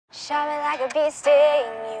Shot me like a bee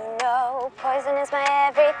sting, you know. Poison is my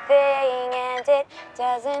everything, and it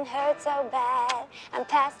doesn't hurt so bad. I'm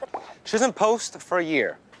past the... She doesn't post for a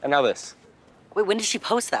year. And now this. Wait, when did she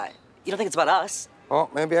post that? You don't think it's about us? Well,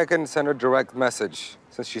 maybe I can send her a direct message,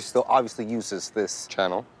 since she still obviously uses this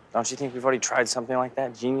channel. Don't you think we've already tried something like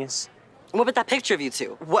that, genius? And what about that picture of you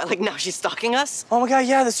two? What, like now she's stalking us? Oh my God,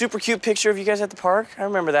 yeah, the super cute picture of you guys at the park. I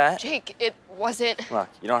remember that. Jake, it wasn't... Look,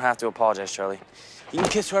 you don't have to apologize, Charlie. You can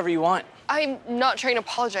kiss whoever you want. I'm not trying to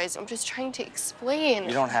apologize. I'm just trying to explain.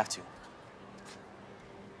 You don't have to.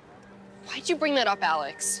 Why'd you bring that up,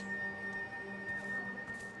 Alex?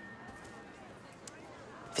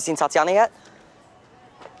 Have you seen Tatiana yet?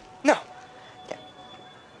 No. Yeah.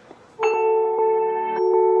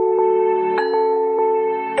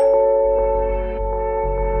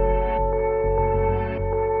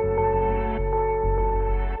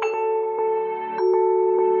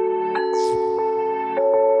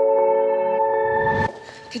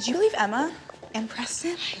 Could you believe Emma and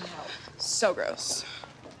Preston? I know. So gross.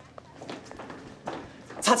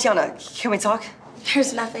 Tatiana, can we talk?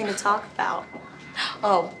 There's nothing to talk about.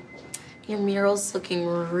 Oh, your mural's looking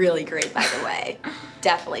really great, by the way.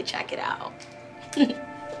 Definitely check it out.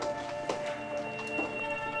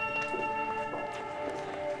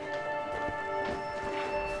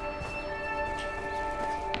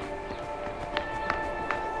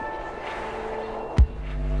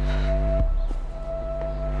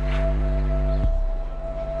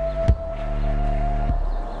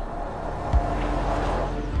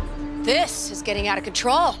 This is getting out of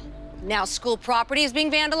control. Now school property is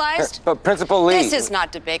being vandalized. But Principal Lee... This is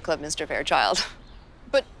not debate club, Mr. Fairchild.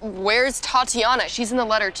 But where's Tatiana? She's in the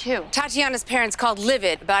letter, too. Tatiana's parents called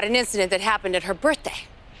livid about an incident that happened at her birthday.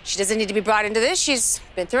 She doesn't need to be brought into this. She's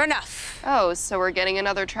been through enough. Oh, so we're getting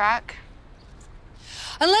another track?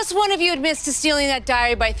 Unless one of you admits to stealing that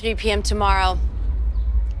diary by 3 p.m. tomorrow,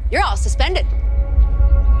 you're all suspended.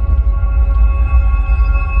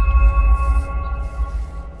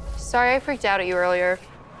 Sorry I freaked out at you earlier.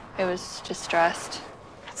 I was just stressed.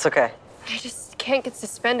 It's okay. I just can't get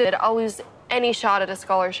suspended. I'll lose any shot at a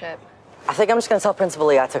scholarship. I think I'm just gonna tell Principal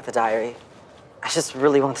Lee I took the diary. I just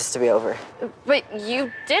really want this to be over. But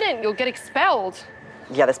you didn't. You'll get expelled.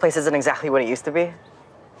 Yeah, this place isn't exactly what it used to be.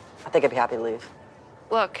 I think I'd be happy to leave.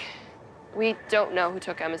 Look, we don't know who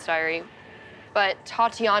took Emma's diary, but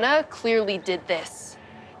Tatiana clearly did this.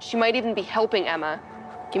 She might even be helping Emma.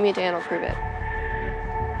 Give me a day and I'll prove it.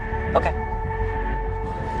 Okay.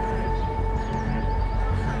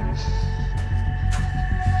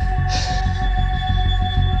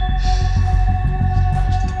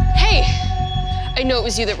 Hey! I know it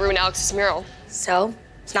was you that ruined Alex's mural. So,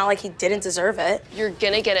 it's not like he didn't deserve it. You're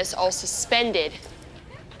gonna get us all suspended.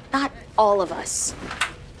 Not all of us.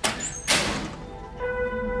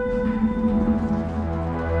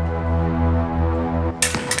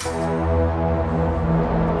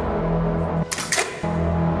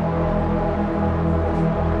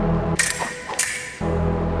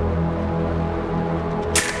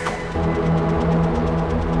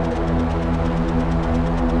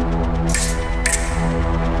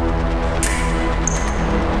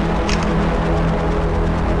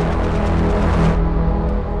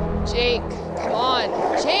 Jake, come on.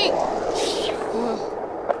 Jake!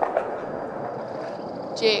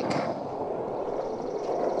 Jake.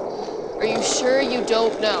 Are you sure you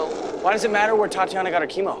don't know? Why does it matter where Tatiana got her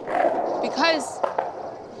chemo? Because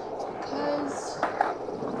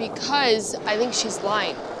I think she's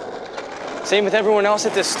lying. Same with everyone else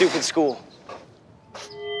at this stupid school.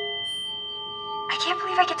 I can't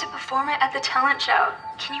believe I get to perform it at the talent show.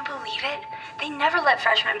 Can you believe it? They never let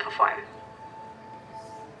freshmen perform.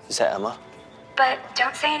 Is that Emma? But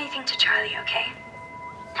don't say anything to Charlie, okay?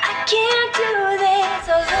 I can't do this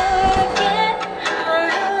all over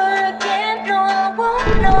again, no, I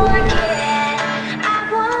won't know again. I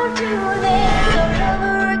won't do this all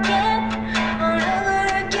over again,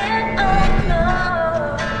 oh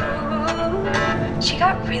no. She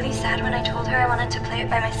got really sad when I told her I wanted to play it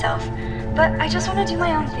by myself, but I just want to do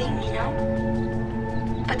my own thing, you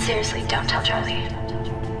know? But seriously, don't tell Charlie.